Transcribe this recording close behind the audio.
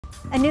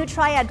A new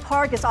Triad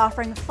Park is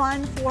offering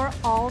fun for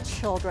all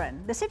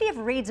children. The city of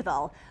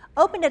Reidsville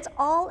opened its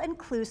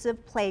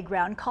all-inclusive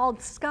playground called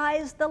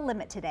Sky's the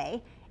Limit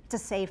today. It's a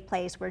safe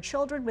place where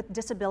children with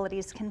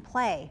disabilities can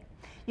play.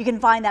 You can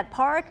find that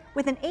park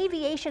with an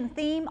aviation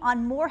theme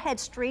on Morehead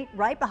Street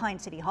right behind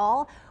City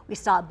Hall. We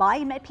stopped by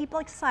and met people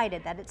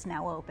excited that it's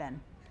now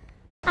open.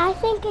 I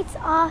think it's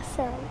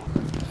awesome.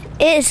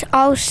 It's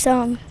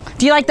awesome.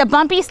 Do you like the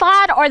bumpy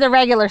slide or the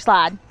regular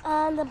slide?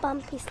 The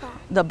bumpy slide.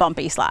 The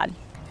bumpy slide.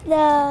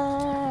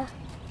 The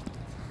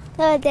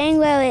thing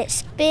where it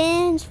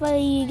spins, where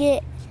you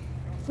get,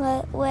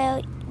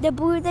 well, the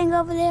blue thing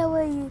over there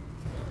where you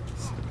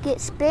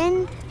get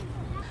spinned.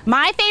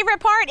 My favorite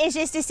part is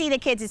just to see the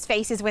kids'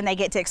 faces when they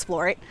get to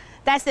explore it.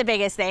 That's the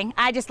biggest thing.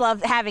 I just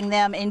love having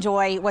them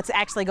enjoy what's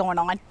actually going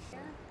on.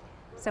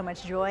 So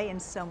much joy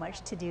and so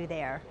much to do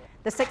there.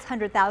 The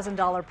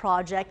 $600,000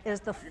 project is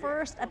the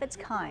first of its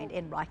kind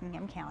in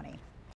Rockingham County.